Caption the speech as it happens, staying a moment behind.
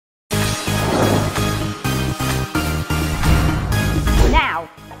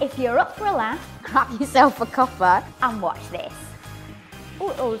you're up for a laugh, grab yourself a cuppa and watch this.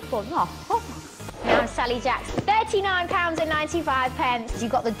 Oh, it's falling off. Oh. Now Sally Jack's £39.95.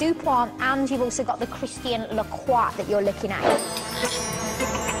 You've got the Dupont and you've also got the Christian Lacroix that you're looking at.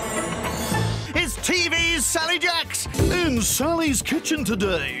 It's TV's Sally Jacks! In Sally's kitchen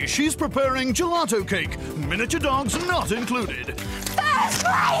today, she's preparing gelato cake. Miniature dogs not included. First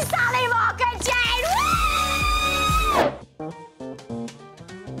place, Sally Walker Jane! Woo!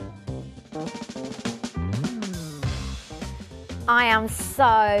 I am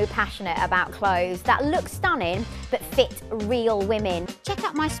so passionate about clothes that look stunning but fit real women. Check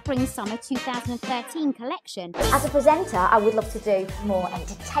out my Spring/Summer 2013 collection. As a presenter, I would love to do more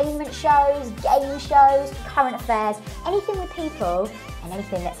entertainment shows, game shows, current affairs, anything with people and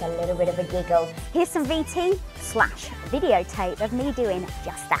anything that's a little bit of a giggle. Here's some VT/videotape of me doing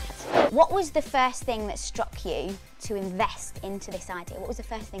just that. What was the first thing that struck you to invest into this idea? What was the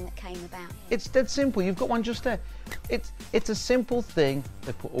first thing that came about? It's dead simple. You've got one just there. It's a simple thing.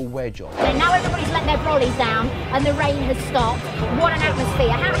 They put a wedge on. So now everybody's let their brollies down and the rain has stopped. What an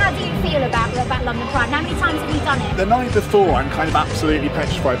atmosphere. How do you feel about London Pride? How many times have you done it? The night before, I'm kind of absolutely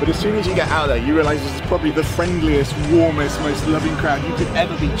petrified, but as soon as you get out there, you realise this is probably the friendliest, warmest, most loving crowd you could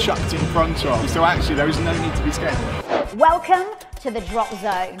ever be chucked in front of. So actually, there is no need to be scared. Welcome to the Drop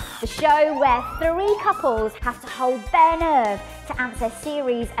Zone, the show where 3 couples have to hold their nerve to answer a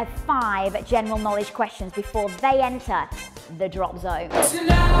series of 5 general knowledge questions before they enter the Drop Zone.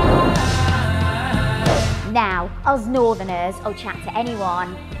 Now, us Northerners will chat to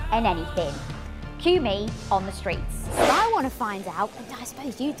anyone and anything. Cue me on the streets. I want to find out, and I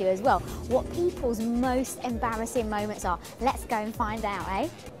suppose you do as well, what people's most embarrassing moments are. Let's go and find out, eh?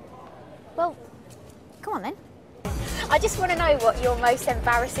 Well, come on then. I just want to know what your most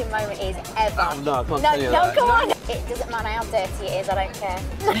embarrassing moment is ever. Oh, no, I can't tell you that. Come on. It doesn't matter how dirty it is, I don't care.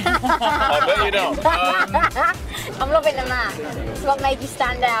 I bet you don't. I'm loving the map. It's what made you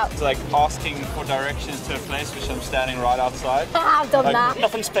stand out. It's like asking for directions to a place which I'm standing right outside. I've done that.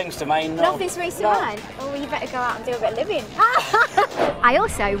 Nothing springs to mind. No. Nothing springs to mind. Oh, well, you better go out and do a bit of living. I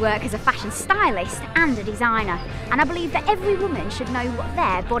also work as a fashion stylist and a designer, and I believe that every woman should know what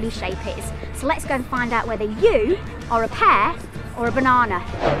their body shape is. So let's go and find out whether you are a pear or a banana.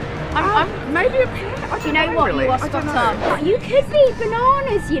 Maybe a pear. Do you know what really? you are spot on? You could be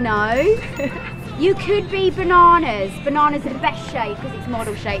bananas, you know. You could be bananas. Bananas are the best shape because it's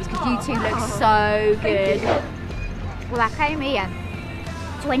model shapes because you two look so good. Well, I came here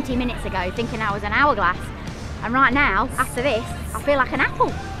 20 minutes ago thinking I was an hourglass, and right now, after this, I feel like an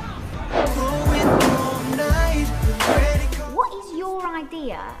apple. What is your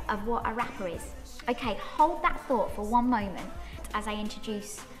idea of what a rapper is? Okay, hold that thought for one moment as I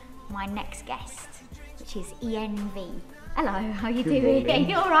introduce my next guest, which is ENV. Hello, how you doing? Morning.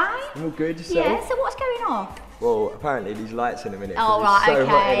 You alright? I'm all good, yourself? Yeah, so what's going on? Well, apparently these lights in a minute. Oh, right, so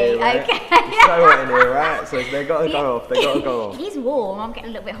hot in here, right? okay. It's so hot in here, right? So they've got to go off, they've got to go off. It is warm, I'm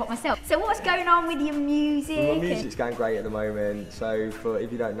getting a little bit hot myself. So what's going on with your music? Well, my music's going great at the moment. So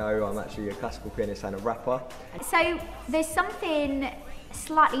if you don't know, I'm actually a classical pianist and a rapper. So there's something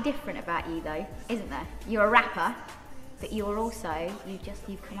slightly different about you though, isn't there? You're a rapper, but you're also,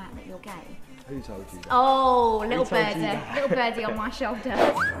 you've come out that you're gay. Who told you that? Oh, little birdie on my shoulder.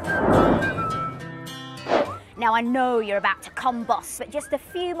 Now I know you're about to combust, but just a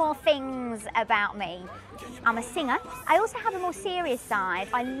few more things about me. I'm a singer. I also have a more serious side.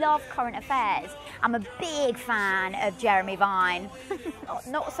 I love current affairs. I'm a big fan of Jeremy Vine.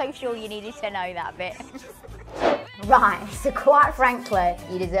 Not so sure you needed to know that bit. Right, so quite frankly,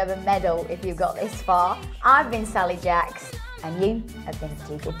 you deserve a medal if you've got this far. I've been Sally Jacks, and you have been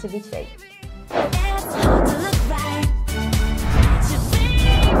too good to be true.